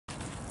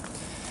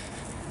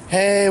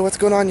Hey, what's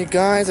going on, you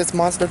guys? It's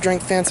Monster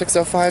Drink Fan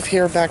 605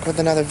 here, back with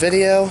another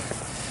video.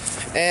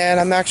 And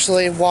I'm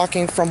actually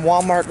walking from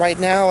Walmart right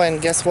now,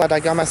 and guess what? I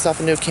got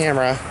myself a new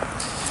camera.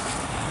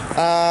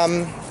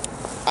 I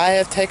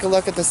have taken a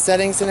look at the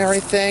settings and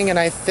everything, and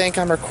I think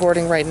I'm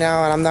recording right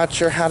now, and I'm not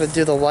sure how to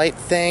do the light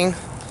thing.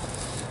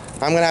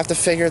 I'm gonna have to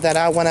figure that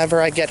out whenever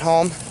I get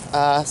home.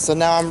 So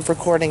now I'm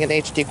recording in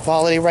HD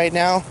quality right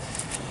now.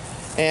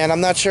 And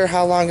I'm not sure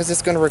how long is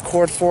this going to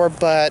record for,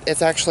 but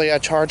it's actually a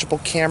chargeable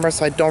camera,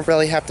 so I don't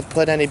really have to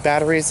put any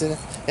batteries in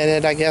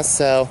it, I guess.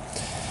 So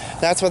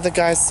that's what the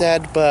guy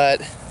said.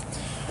 But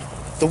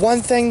the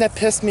one thing that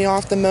pissed me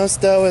off the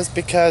most, though, is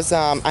because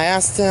I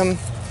asked him,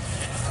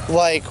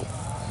 like,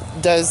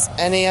 does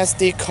any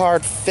SD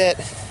card fit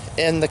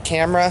in the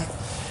camera?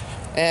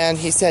 And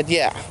he said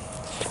yeah.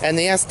 And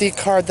the SD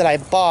card that I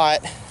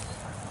bought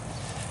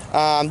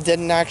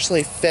didn't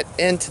actually fit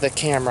into the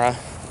camera.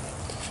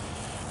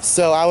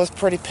 So I was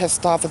pretty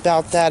pissed off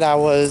about that. I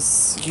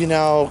was,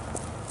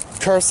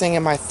 cursing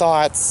in my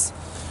thoughts,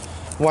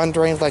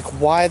 wondering, like,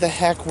 why the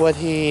heck would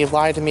he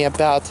lie to me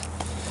about,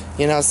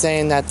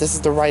 saying that this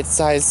is the right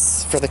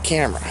size for the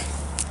camera.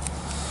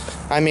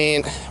 I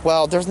mean,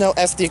 well, there's no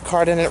SD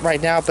card in it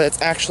right now, but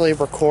it's actually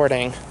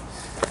recording.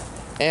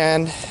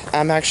 And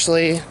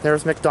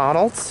there's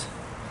McDonald's.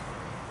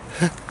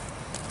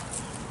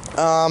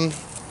 So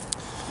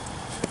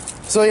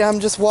yeah, I'm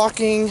just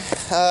walking,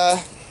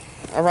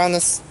 around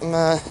this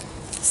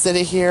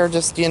city here,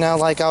 just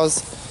I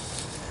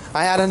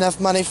had enough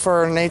money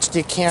for an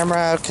HD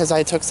camera because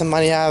I took some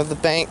money out of the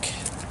bank,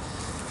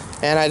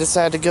 and I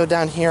decided to go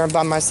down here and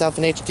buy myself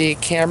an HD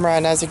camera.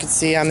 And as you can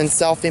see, I'm in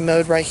selfie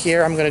mode right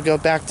here. I'm gonna go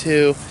back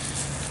to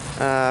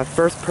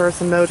first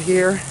person mode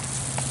here,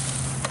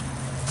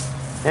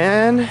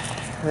 and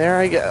there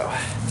I go.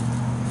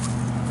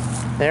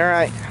 There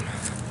I am.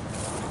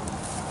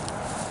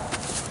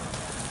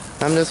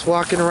 I'm just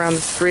walking around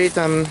the street.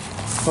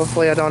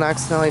 Hopefully I don't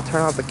accidentally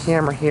turn off the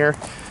camera here.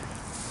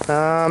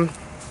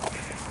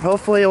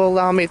 Hopefully it will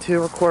allow me to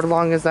record as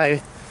long as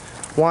I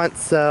want,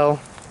 but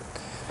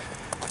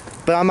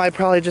I might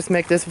probably just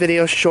make this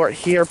video short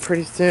here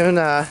pretty soon.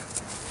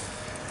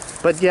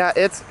 But yeah,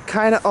 it's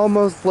kind of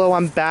almost low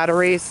on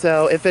battery,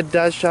 so if it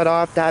does shut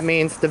off, that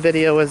means the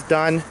video is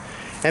done.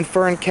 And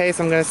in case,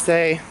 I'm going to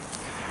say,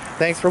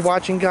 thanks for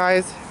watching,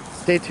 guys.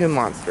 Stay tuned,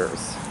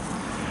 monsters.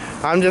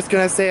 I'm just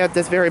going to say at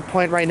this very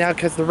point right now,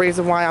 because the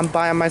reason why I'm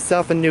buying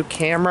myself a new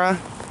camera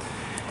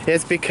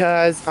is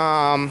because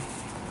the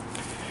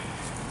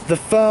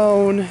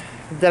phone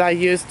that I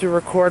use to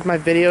record my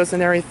videos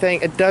and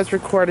everything, it does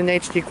record in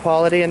HD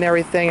quality and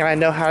everything, and I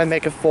know how to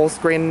make it full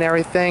screen and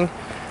everything.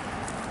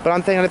 But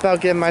I'm thinking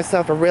about getting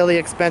myself a really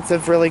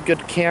expensive, really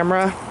good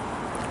camera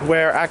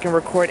where I can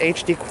record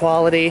HD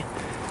quality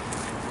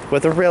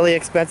with a really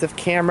expensive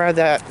camera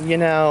that,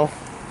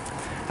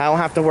 I don't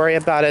have to worry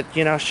about it,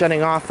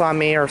 shutting off on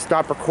me or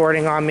stop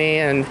recording on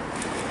me.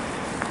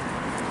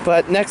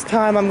 But next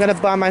time I'm gonna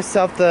buy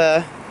myself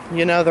the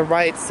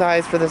right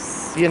size for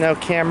this,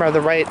 camera,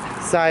 the right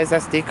size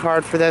SD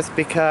card for this,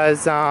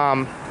 because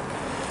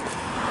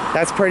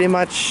that's pretty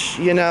much,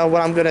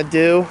 what I'm gonna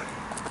do.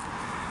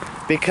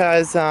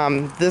 Because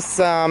this,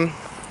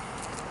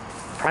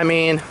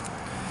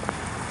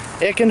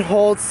 it can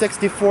hold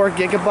 64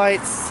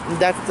 gigabytes.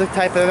 That's the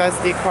type of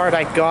SD card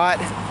I got.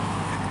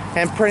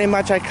 And pretty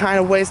much I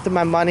kind of wasted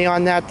my money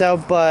on that, though.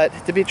 But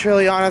to be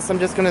truly honest, I'm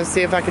just going to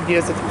see if I could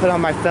use it to put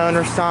on my phone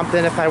or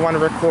something if I want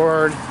to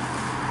record,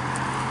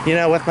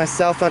 with my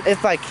cell phone,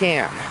 if I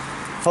can,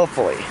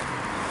 hopefully.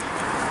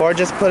 Or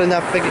just put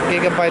enough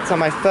gigabytes on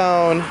my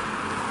phone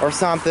or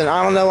something.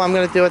 I don't know what I'm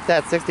going to do with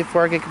that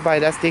 64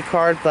 gigabyte SD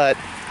card, but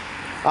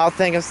I'll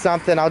think of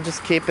something. I'll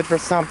just keep it for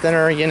something,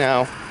 or,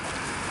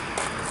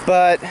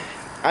 But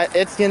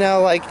it's,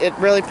 it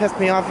really pissed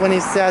me off when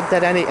he said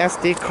that any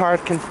SD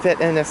card can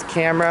fit in this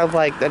camera.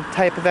 Like, the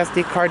type of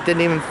SD card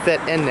didn't even fit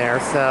in there,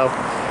 so.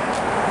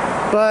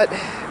 But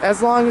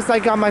as long as I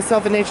got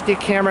myself an HD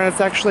camera and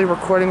it's actually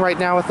recording right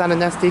now without an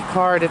SD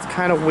card, it's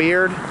kind of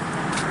weird.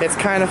 It's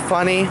kind of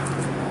funny.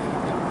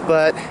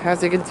 But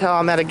as you can tell,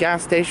 I'm at a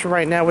gas station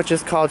right now, which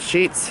is called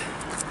Sheetz.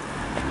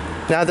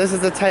 Now, this is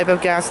the type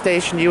of gas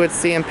station you would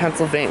see in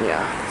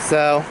Pennsylvania,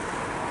 so.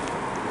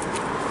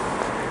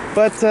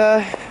 But,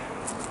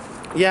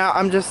 yeah,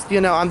 I'm just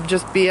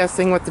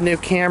BSing with the new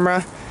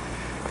camera.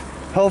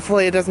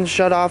 Hopefully it doesn't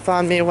shut off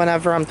on me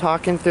whenever I'm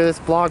talking through this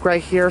blog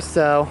right here,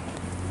 so.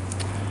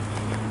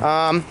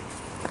 I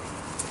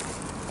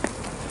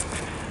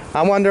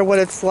wonder what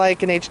it's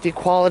like in HD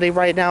quality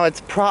right now. I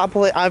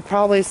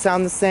probably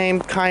sound the same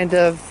kind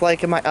of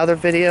like in my other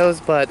videos,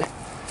 but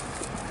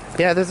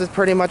yeah, this is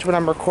pretty much what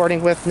I'm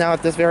recording with now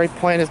at this very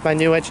point, is my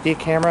new HD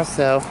camera,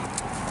 so.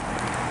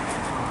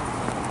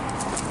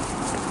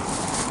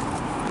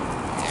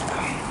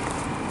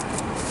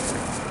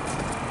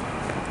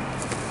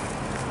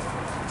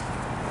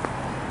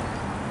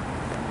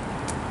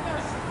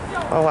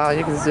 Oh wow,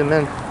 you can zoom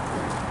in.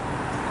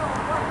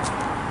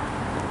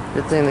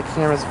 Good thing the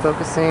camera's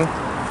focusing.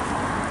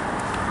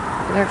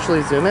 I can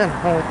actually zoom in.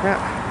 Holy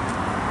crap.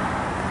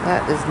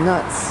 That is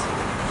nuts.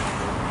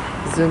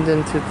 Zoomed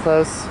in too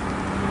close.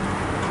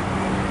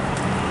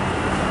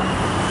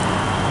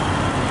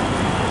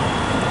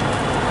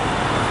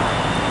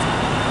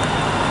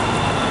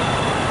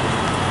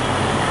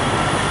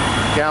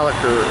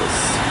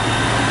 Gallagher's.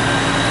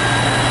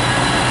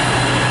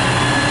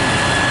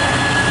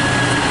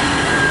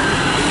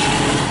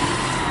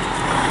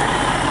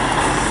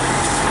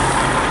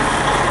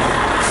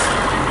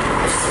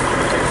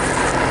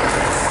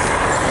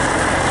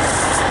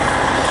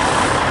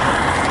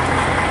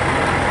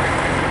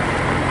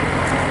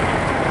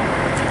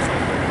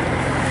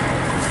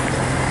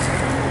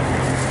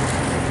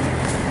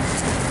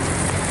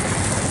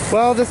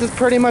 Well, this is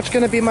pretty much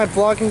going to be my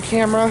vlogging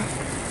camera.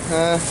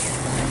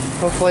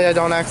 Hopefully I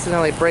don't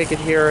accidentally break it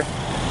here.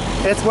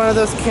 It's one of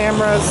those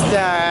cameras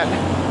that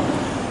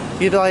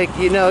you like,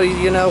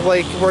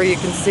 like where you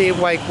can see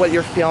like what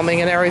you're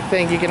filming and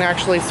everything. You can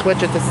actually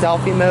switch it to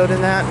selfie mode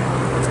in that.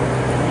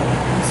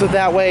 So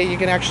that way you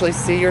can actually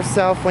see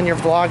yourself when you're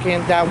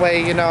vlogging. That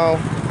way, you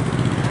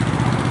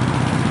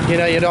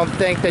don't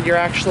think that you're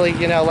actually,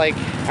 like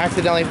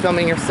accidentally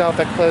filming yourself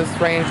at close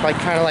range, like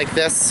kind of like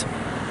this.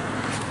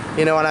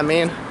 You know what I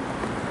mean?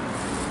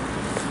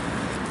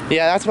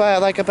 Yeah, that's what I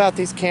like about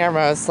these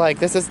cameras. Like,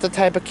 this is the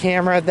type of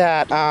camera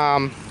that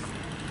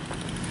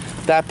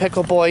that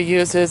Pickle Boy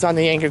uses on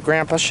the Angry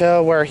Grandpa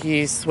show, where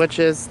he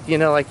switches,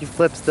 like he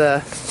flips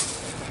the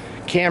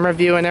camera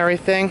view and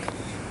everything.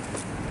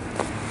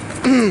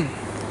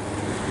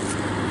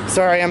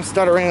 Sorry, I'm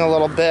stuttering a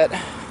little bit.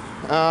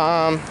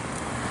 And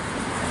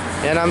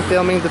I'm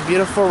filming the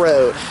beautiful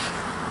road.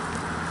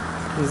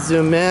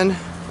 Zoom in.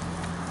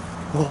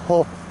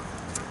 Oh.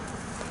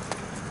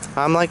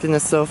 I'm liking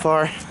this so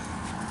far.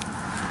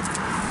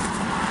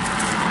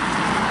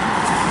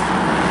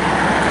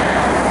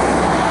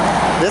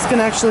 This can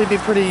actually be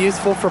pretty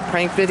useful for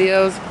prank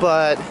videos,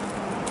 but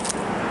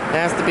it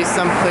has to be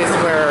someplace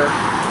where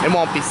it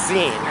won't be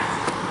seen.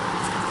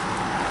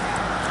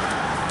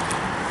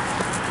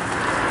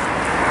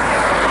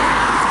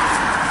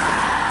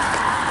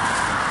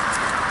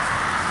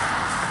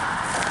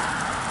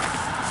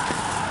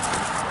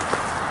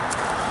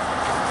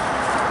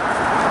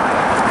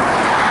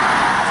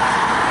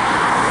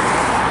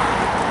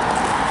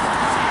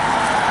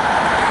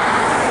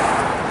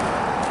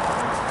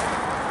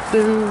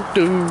 Do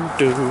do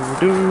do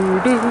do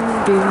do do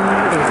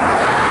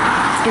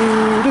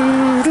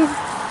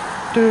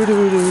do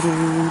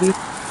do do.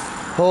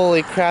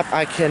 Holy crap,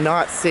 I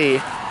cannot see.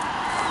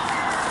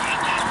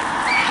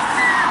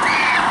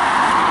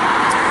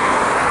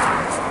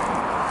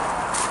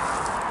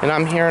 And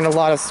I'm hearing a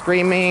lot of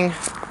screaming.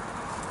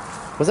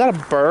 Was that a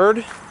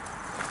bird?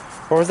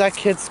 Or was that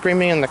kid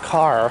screaming in the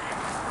car?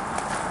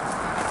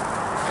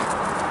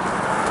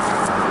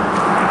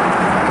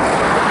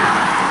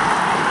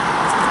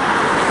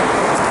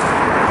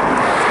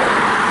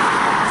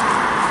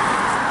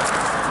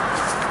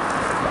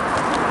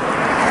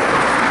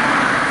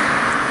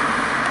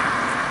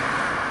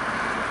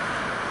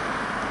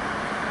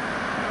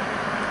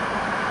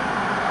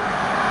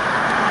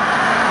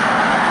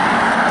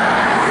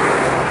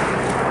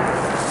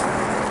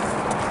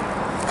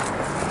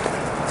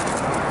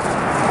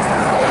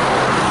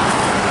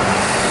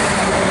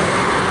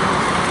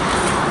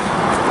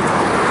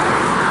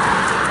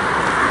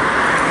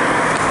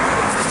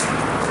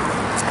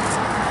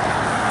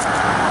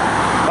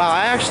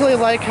 I actually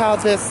like how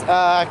this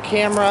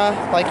camera,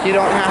 like, you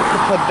don't have to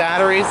put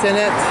batteries in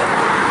it,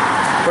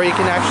 where you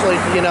can actually,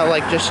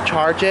 like just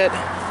charge it.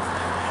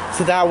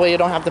 So that way you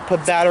don't have to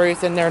put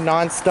batteries in there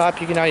non-stop.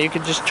 You can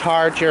just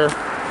charge your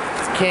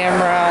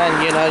camera,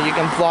 and you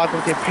can vlog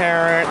with your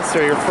parents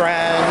or your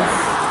friends,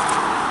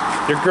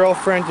 your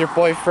girlfriends, your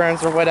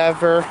boyfriends, or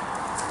whatever.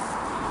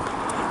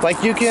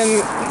 Like you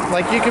can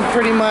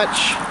pretty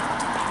much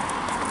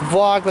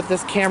vlog with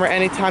this camera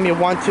anytime you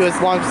want to, as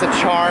long as it's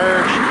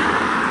charged.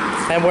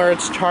 And where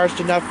it's charged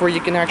enough where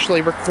you can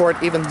actually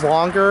record even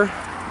longer.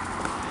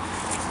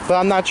 But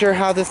I'm not sure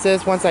how this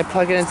is once I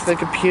plug it into the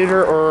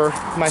computer or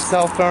my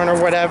cell phone or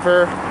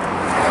whatever.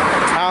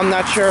 I'm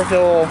not sure if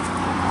it'll,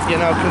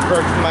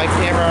 convert to my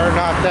camera or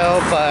not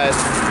though, but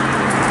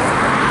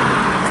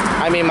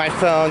I mean my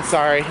phone,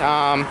 sorry.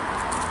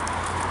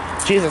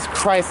 Jesus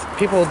Christ,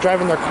 people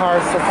driving their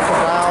cars so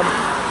loud.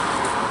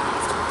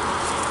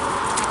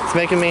 It's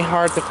making me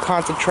hard to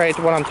concentrate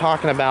what I'm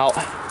talking about.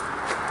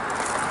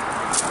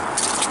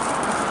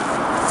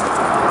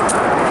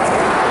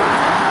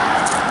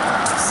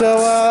 So,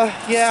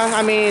 yeah,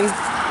 I mean,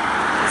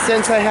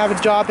 since I have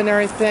a job and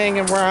everything,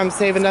 and where I'm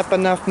saving up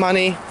enough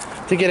money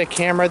to get a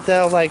camera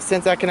though, like,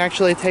 since I can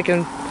actually take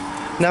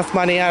enough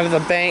money out of the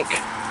bank,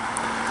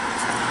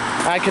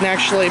 I can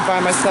actually buy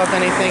myself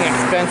anything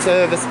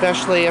expensive,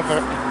 especially if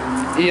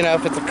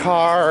it's a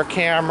car or a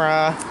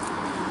camera,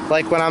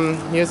 like what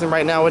I'm using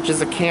right now, which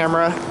is a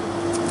camera.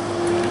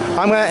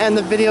 I'm gonna end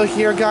the video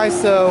here, guys,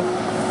 so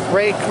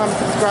rate, comment,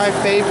 subscribe,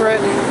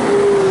 favorite,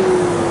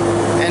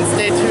 and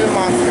stay tuned,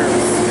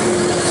 monsters.